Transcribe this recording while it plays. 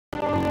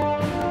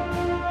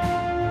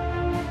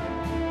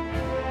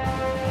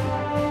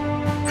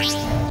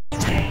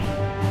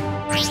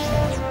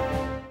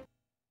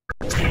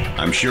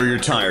I'm sure you're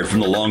tired from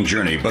the long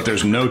journey, but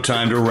there's no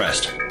time to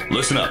rest.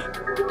 Listen up.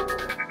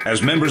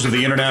 As members of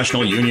the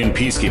International Union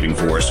Peacekeeping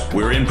Force,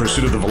 we're in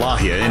pursuit of the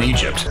valahia in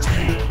Egypt.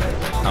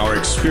 Our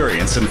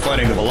experience in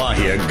fighting the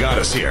valahia got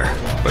us here,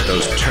 but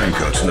those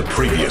turncoats in the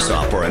previous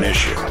op are an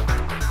issue.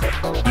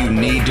 You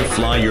need to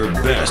fly your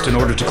best in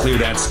order to clear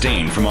that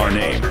stain from our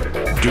name.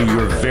 Do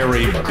your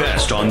very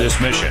best on this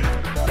mission.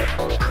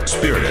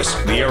 Spiritus,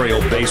 the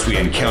aerial base we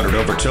encountered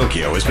over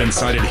Tokyo, has been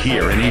sighted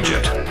here in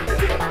Egypt.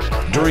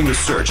 During the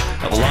search,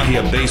 a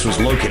valahia base was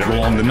located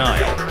along the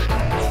Nile.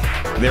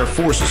 Their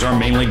forces are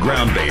mainly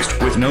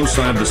ground-based, with no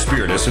sign of the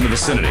Spiritus in the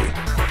vicinity.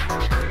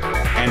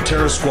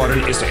 Antera's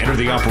squadron is to enter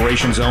the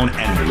operation zone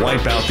and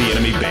wipe out the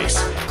enemy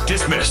base.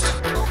 Dismissed.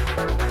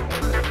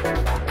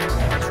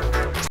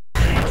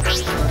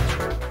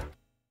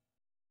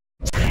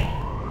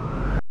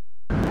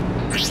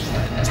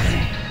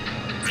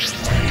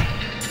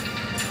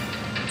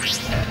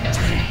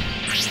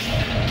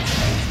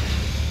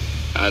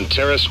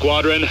 Antera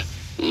squadron,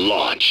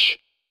 launch.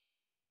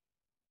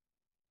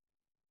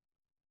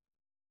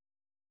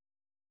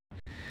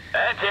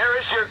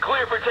 Antares, you're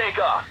clear for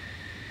takeoff.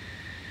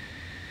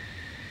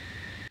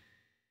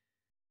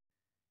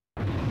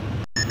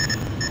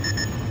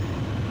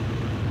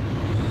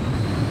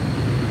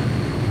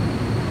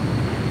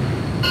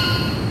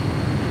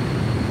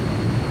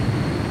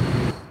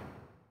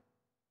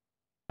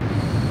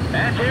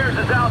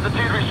 Antares'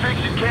 altitude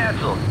restriction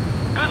canceled.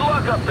 Good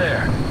luck up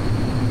there.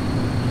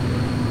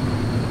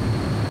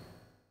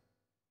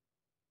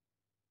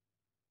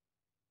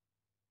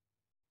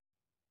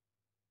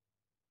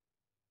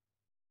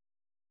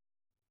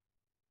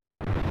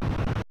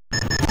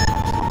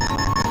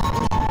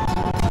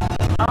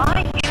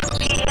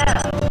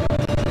 IUPF,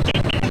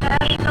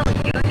 International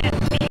Union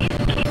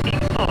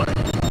Peacekeeping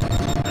Force.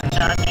 I'm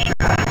not sure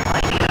I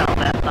like how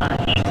that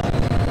much.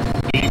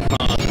 Be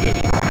positive.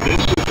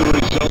 This is the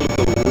result of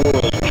the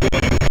world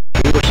joining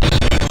forces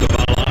against the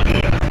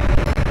valahia.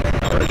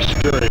 Our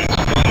experience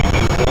fighting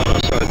them brought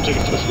us our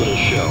ticket to this little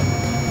show.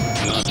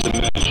 Not to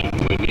mention,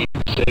 we need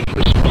to take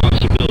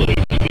responsibility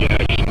for the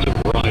actions of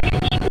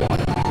rigel squad.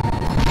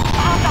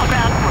 Hostile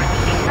ground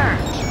forces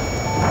confirmed.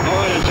 All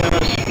right,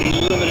 Antares,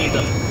 eliminate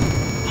them.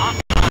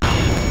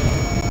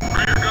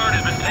 Rear guard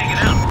has been taken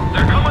out.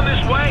 They're coming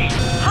this way.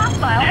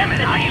 Hostile has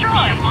been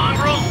destroyed.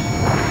 Mongrel.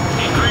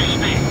 Increase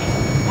speed.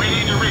 We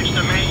need to reach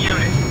the main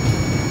unit.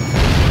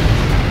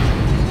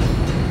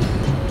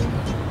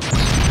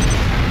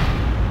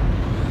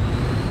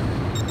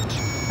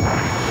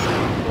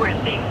 We're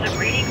seeing some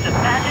readings of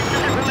bandits in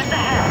the ruins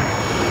ahead.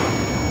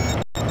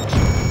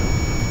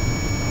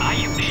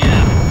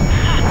 IUPF.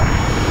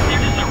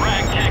 They're just a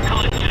ragtag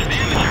collection of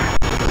amateurs.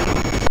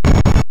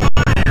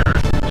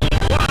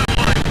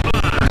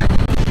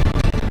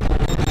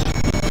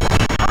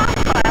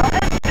 Hostile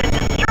has been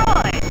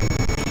destroyed.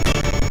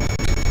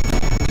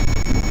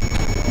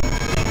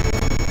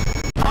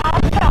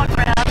 Hostile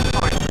ground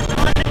forces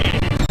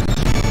eliminated.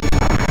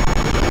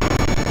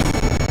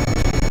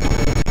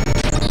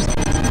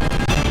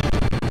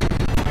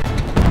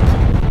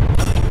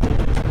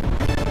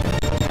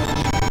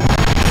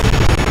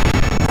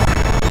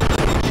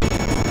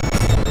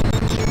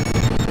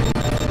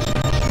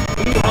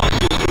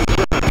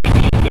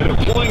 They're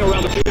deploying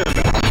around the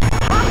pyramid.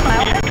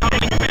 Hostile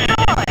has been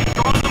destroyed.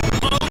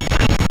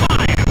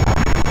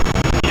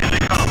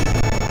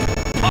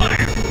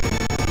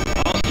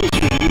 Hostiles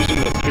are using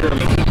the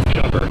pyramids as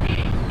cover.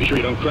 Be sure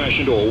you don't crash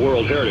into a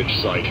World Heritage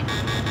Site.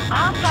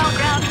 Hostile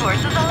ground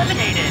forces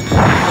eliminated.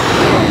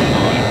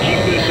 Alright,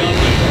 keep this up.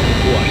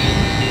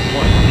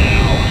 What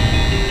now?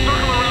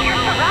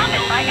 You're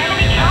surrounded by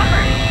enemy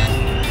choppers.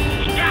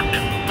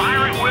 Captain,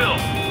 fire at will.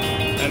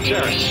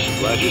 Antares,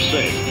 glad you're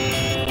safe.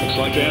 Looks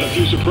like they had a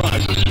few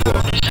surprises for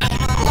us.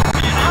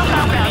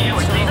 Hostile ground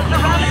forces have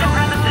surrounded the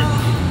premises.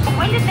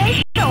 When did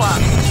they show up?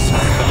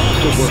 The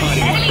hostiles were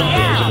hiding in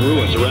silos and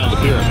ruins around the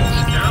pyramids.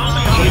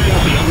 Take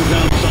out the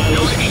underground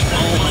silos and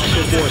all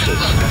hostile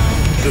forces.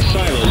 The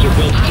silos are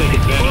built to take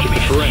advantage of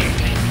the terrain.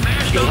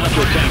 You'll have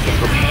to attack them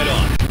from head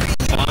on.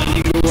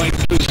 Finding the right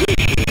position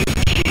is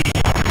key.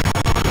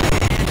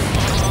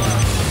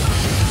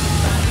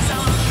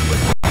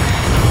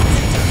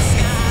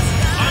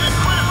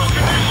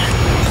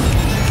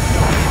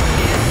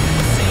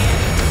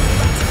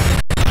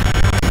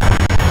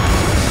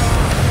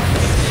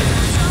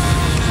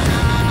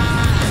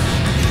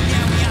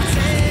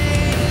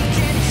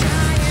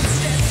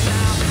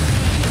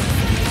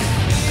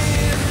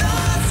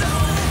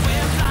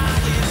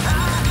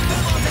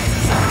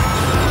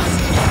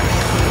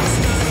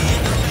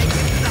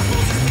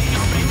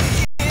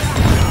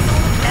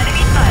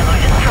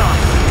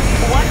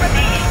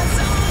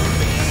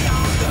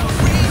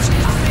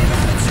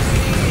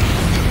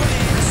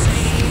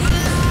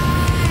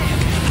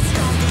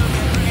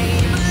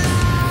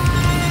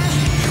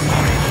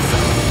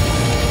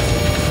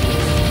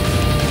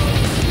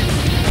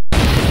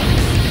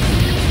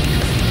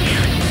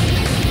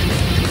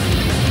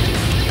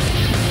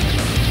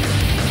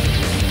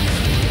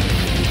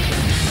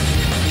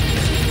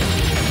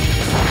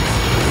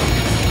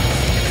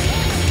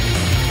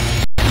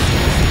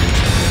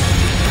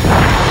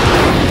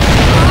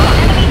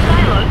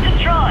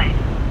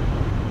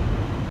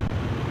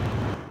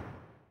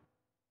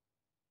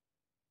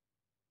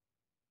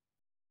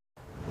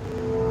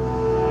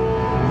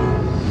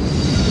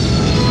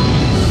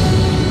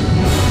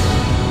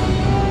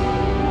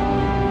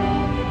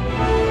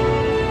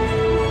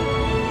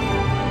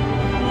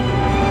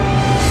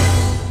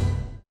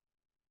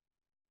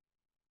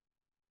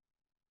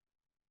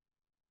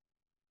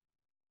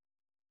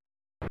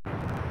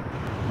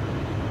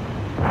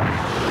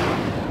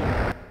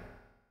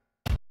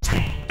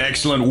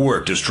 Excellent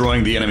work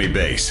destroying the enemy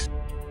base.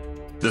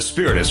 The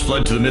Spirit has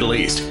fled to the Middle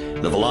East.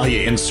 The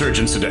Valahia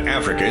insurgence into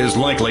Africa is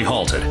likely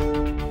halted.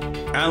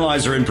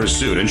 Allies are in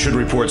pursuit and should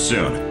report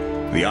soon.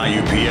 The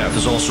IUPF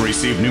has also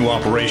received new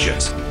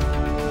operations.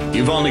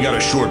 You've only got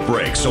a short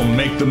break, so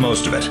make the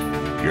most of it.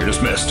 You're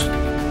dismissed.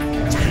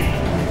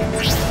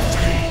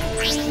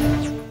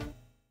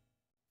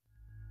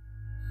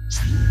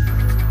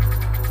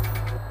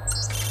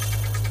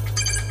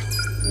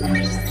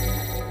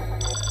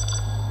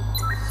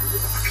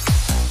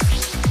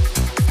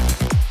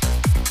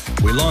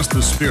 We lost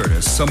the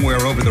Spirit somewhere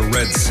over the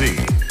Red Sea.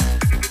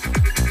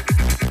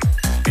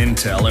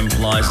 Intel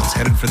implies it's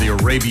headed for the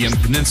Arabian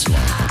Peninsula.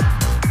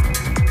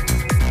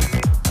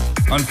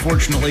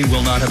 Unfortunately,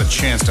 we'll not have a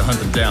chance to hunt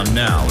them down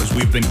now, as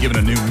we've been given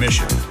a new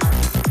mission.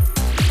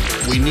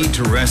 We need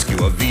to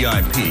rescue a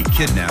VIP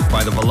kidnapped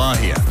by the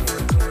Valahia,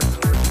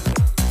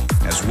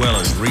 as well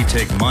as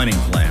retake mining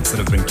plants that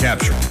have been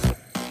captured.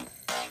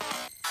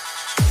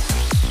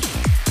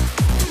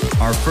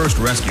 Our first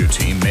rescue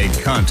team made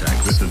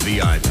contact with the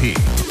VIP,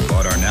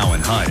 but are now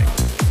in hiding.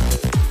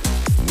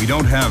 We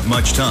don't have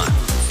much time.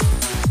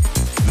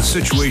 The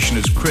situation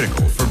is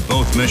critical for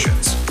both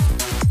missions.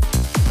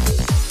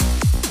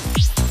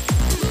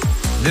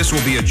 This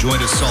will be a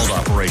joint assault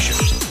operation.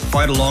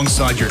 Fight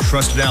alongside your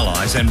trusted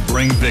allies and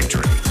bring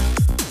victory.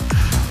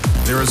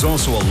 There is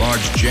also a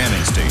large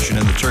jamming station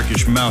in the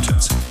Turkish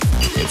mountains.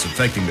 It's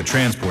affecting the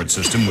transport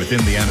system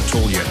within the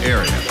Anatolia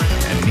area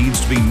and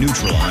needs to be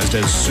neutralized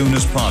as soon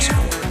as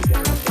possible.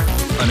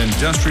 An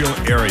industrial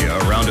area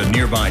around a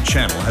nearby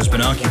channel has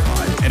been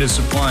occupied and is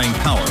supplying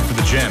power for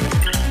the jamming.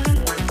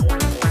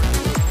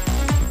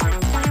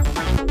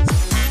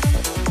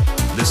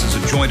 This is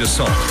a joint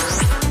assault.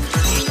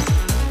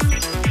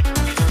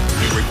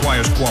 It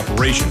requires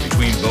cooperation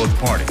between both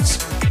parties.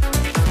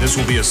 This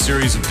will be a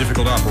series of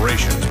difficult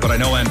operations, but I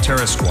know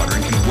Antares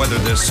Squadron can weather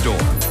this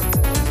storm.